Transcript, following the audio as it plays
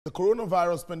The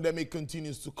coronavirus pandemic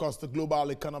continues to cost the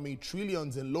global economy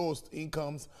trillions in lost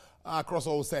incomes across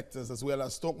all sectors, as well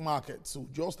as stock markets. So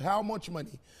just how much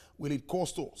money will it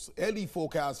cost us? Early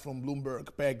forecasts from Bloomberg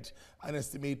pegged an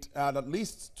estimate at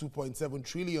least $2.7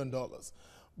 trillion.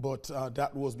 But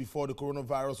that was before the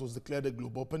coronavirus was declared a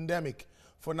global pandemic.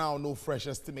 For now, no fresh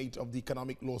estimate of the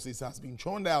economic losses has been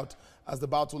churned out as the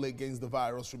battle against the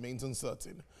virus remains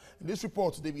uncertain. In this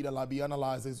report, David Alabi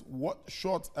analyzes what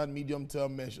short and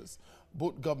medium-term measures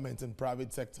both government and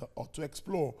private sector ought to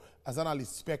explore as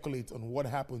analysts speculate on what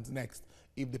happens next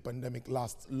if the pandemic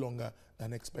lasts longer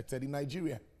than expected in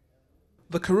Nigeria.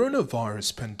 The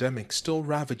coronavirus pandemic still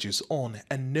ravages on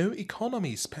and no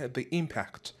economy spared the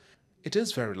impact. It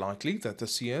is very likely that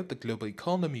this year the global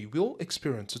economy will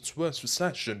experience its worst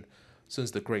recession since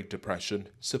the Great Depression,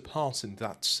 surpassing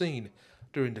that seen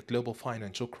during the global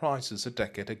financial crisis a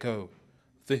decade ago.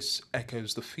 This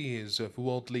echoes the fears of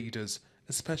world leaders,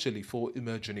 especially for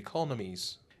emerging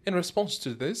economies. In response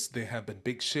to this, there have been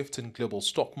big shifts in global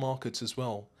stock markets as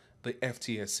well. The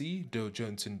FTSE, Dow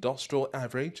Jones Industrial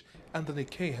Average, and the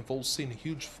Nikkei have all seen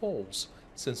huge falls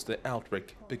since the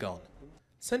outbreak began.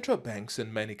 Central banks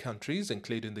in many countries,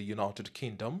 including the United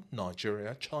Kingdom,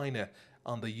 Nigeria, China,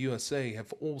 and the USA,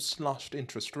 have all slashed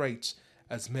interest rates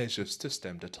as measures to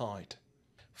stem the tide.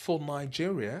 For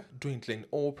Nigeria, dwindling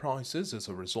oil prices as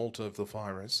a result of the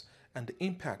virus and the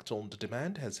impact on the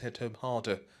demand has hit home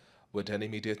harder, with an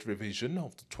immediate revision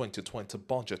of the 2020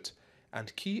 budget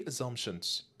and key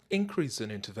assumptions, increase in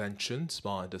interventions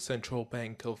by the Central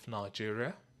Bank of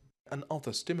Nigeria, and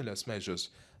other stimulus measures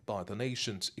by the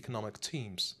nation's economic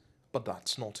teams. But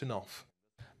that's not enough.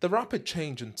 The rapid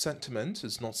change in sentiment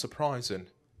is not surprising.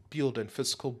 Building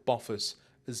fiscal buffers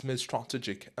is more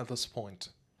strategic at this point.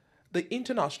 The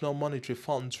International Monetary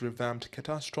Fund's revamped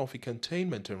Catastrophe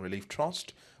Containment and Relief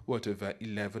Trust, worth over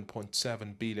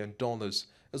 $11.7 billion,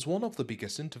 is one of the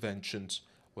biggest interventions,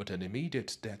 with an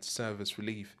immediate debt service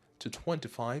relief to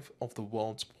 25 of the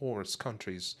world's poorest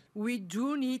countries. We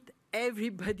do need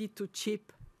everybody to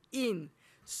chip in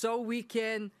so we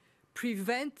can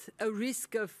prevent a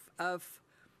risk of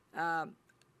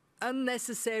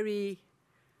unnecessary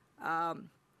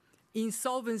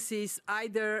insolvencies,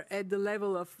 either at the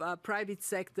level of private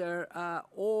sector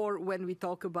or when we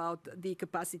talk about the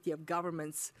capacity of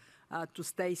governments to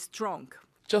stay strong.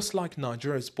 Just like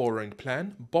Nigeria's borrowing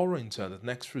plan, borrowings are the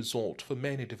next resort for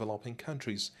many developing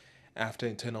countries after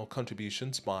internal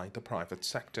contributions by the private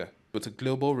sector. With a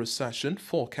global recession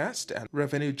forecast and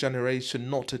revenue generation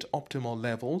not at optimal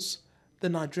levels, the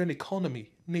Nigerian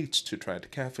economy needs to tread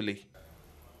carefully.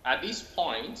 At this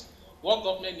point, what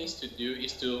government needs to do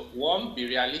is to, one, be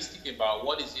realistic about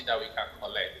what is it that we can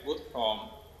collect, both from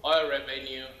oil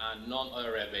revenue and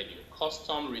non-oil revenue,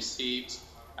 custom receipts,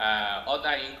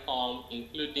 other income,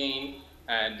 including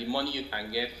the money you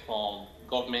can get from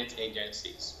government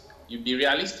agencies. You be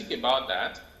realistic about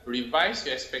that, revise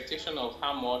your expectation of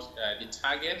how much the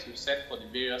target you set for the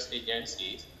various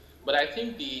agencies. But I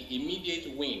think the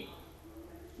immediate win,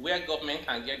 where government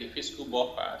can get the fiscal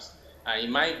buffers,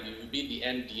 in my view, will be the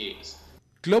MDAs.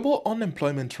 Global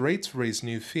unemployment rates raise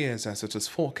new fears as it is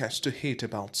forecast to hit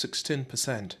about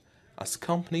 16%, as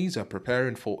companies are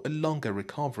preparing for a longer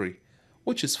recovery,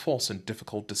 which is forcing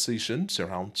difficult decisions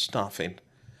around staffing.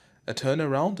 A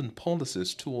turnaround in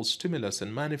policies towards stimulus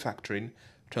in manufacturing,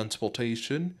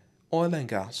 transportation, oil and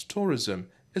gas, tourism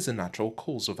is a natural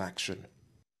course of action.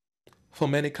 For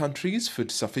many countries, food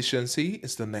sufficiency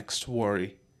is the next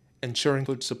worry. Ensuring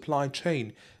food supply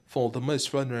chain for the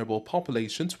most vulnerable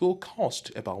populations will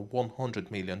cost about $100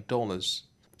 million.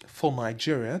 For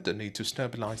Nigeria, the need to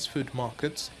stabilize food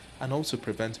markets and also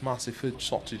prevent massive food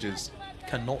shortages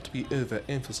cannot be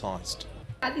overemphasized.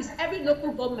 At least every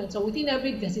local government or within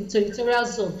every territorial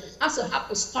zone has to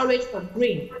have a storage for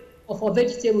grain or for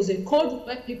vegetables, a cold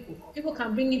where people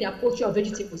can bring in their poultry or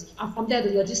vegetables, and from there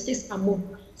the logistics can move.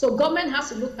 So government has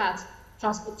to look at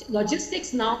transport,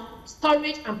 logistics now,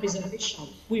 storage and preservation.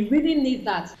 We really need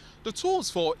that. The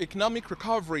tools for economic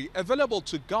recovery available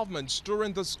to governments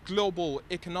during this global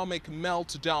economic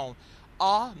meltdown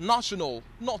are national,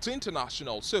 not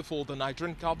international. So for the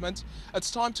Nigerian government,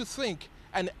 it's time to think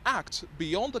and act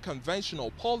beyond the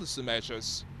conventional policy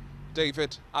measures.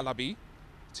 David Alabi,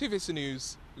 TVC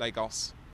News, Lagos.